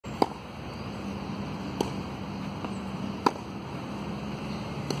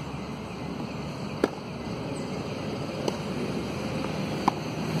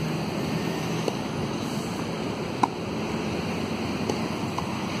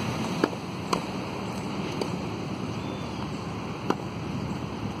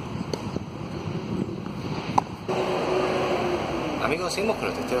Amigos, seguimos con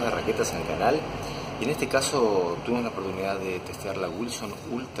los testeos de raquetas en el canal y en este caso tuvimos la oportunidad de testear la Wilson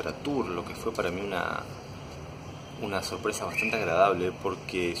Ultra Tour, lo que fue para mí una sorpresa bastante agradable,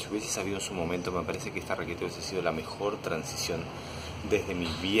 porque si hubiese sabido en su momento, me parece que esta raqueta hubiese sido la mejor transición desde mi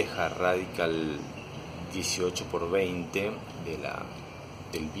vieja Radical 18x20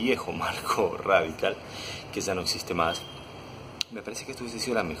 del viejo marco Radical, que ya no existe más. Me parece que esto hubiese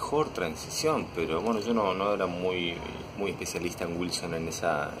sido la mejor transición, pero bueno, yo no era muy especialista en Wilson en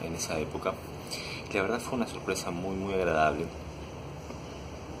esa época. Y la verdad fue una sorpresa muy agradable.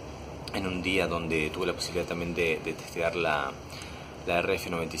 En un día donde tuve la posibilidad también de testear la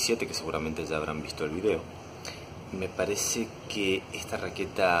RF97, que seguramente ya habrán visto el video. Me parece que esta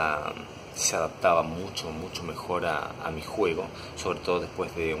raqueta se adaptaba mucho mejor a mi juego, sobre todo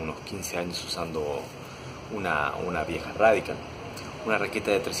después de unos 15 años usando una vieja Radical. Una raqueta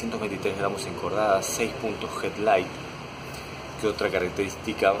de 323 gramos encordada, 6 puntos headlight, que otra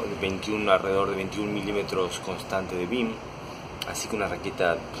característica, alrededor de 21 milímetros constante de beam, así que una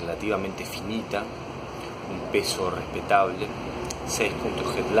raqueta relativamente finita, un peso respetable, 6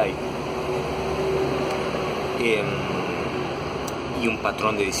 puntos headlight, y un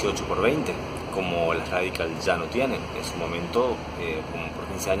patrón de 18x20, como las Radical ya no tienen. En su momento, como por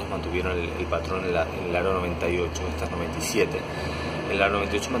 15 años, mantuvieron el patrón en el aro 98, estas 97. En el aro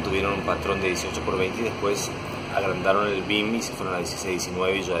 98 mantuvieron un patrón de 18x20 y después agrandaron el beam y se fueron a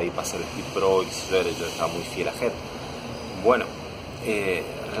 16-19, y yo ahí pasé al Speed Pro y yo estaba muy fiel a Head. Bueno,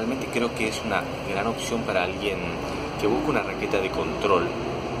 realmente creo que es una gran opción para alguien que busca una raqueta de control,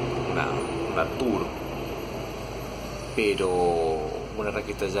 una Tour, pero una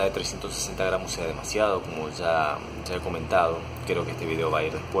raqueta ya de 360 gramos sea demasiado, como ya he comentado. Creo que este video va a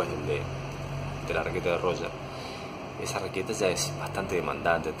ir después de la raqueta de Roger. Esa raqueta ya es bastante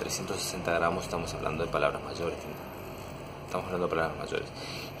demandante. 360 gramos, estamos hablando de palabras mayores.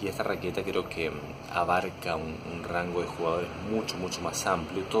 Y esta raqueta creo que abarca un rango de jugadores mucho más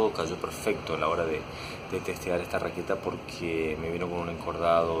amplio. Todo cayó perfecto a la hora de testear esta raqueta, porque me vino con un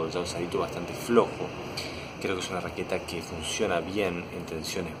encordado ya usadito bastante flojo. Creo que es una raqueta que funciona bien en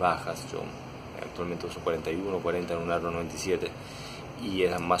tensiones bajas. Yo actualmente uso 41-40 en un aro 97 y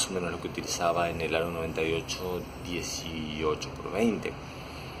era más o menos lo que utilizaba en el aro 98 18x20.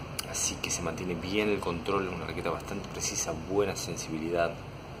 Así que se mantiene bien el control, una raqueta bastante precisa, buena sensibilidad,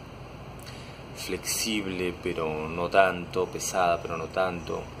 flexible pero no tanto, pesada pero no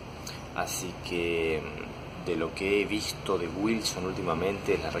tanto. Así que de lo que he visto de Wilson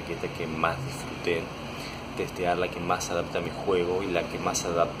últimamente, es la raqueta que más disfruté testear, la que más se adapta a mi juego y la que más se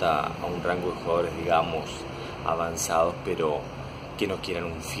adapta a un rango de jugadores, digamos, avanzados, pero que no quieran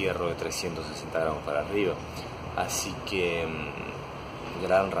un fierro de 360 gramos para arriba. Así que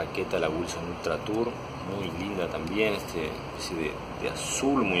gran raqueta la Wilson Ultra Tour, muy linda también, especie de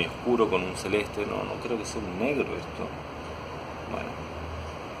azul muy oscuro con un celeste. No creo que sea un negro esto, bueno,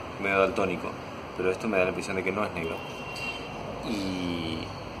 medio daltónico, pero esto me da la impresión de que no es negro. Y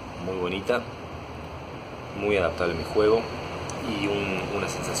muy bonita, muy adaptable a mi juego, y una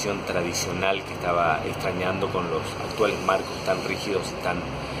sensación tradicional que estaba extrañando con los actuales marcos tan rígidos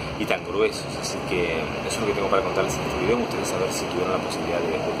y tan gruesos. Así que eso es lo que tengo para contarles en este video. Me gustaría saber si tuvieron la posibilidad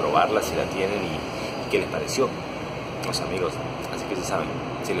de probarla, si la tienen y qué les pareció, los amigos. Así que ya saben,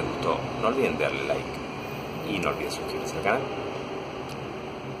 si les gustó, no olviden darle like y no olviden suscribirse al canal.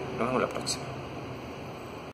 Nos vemos la próxima.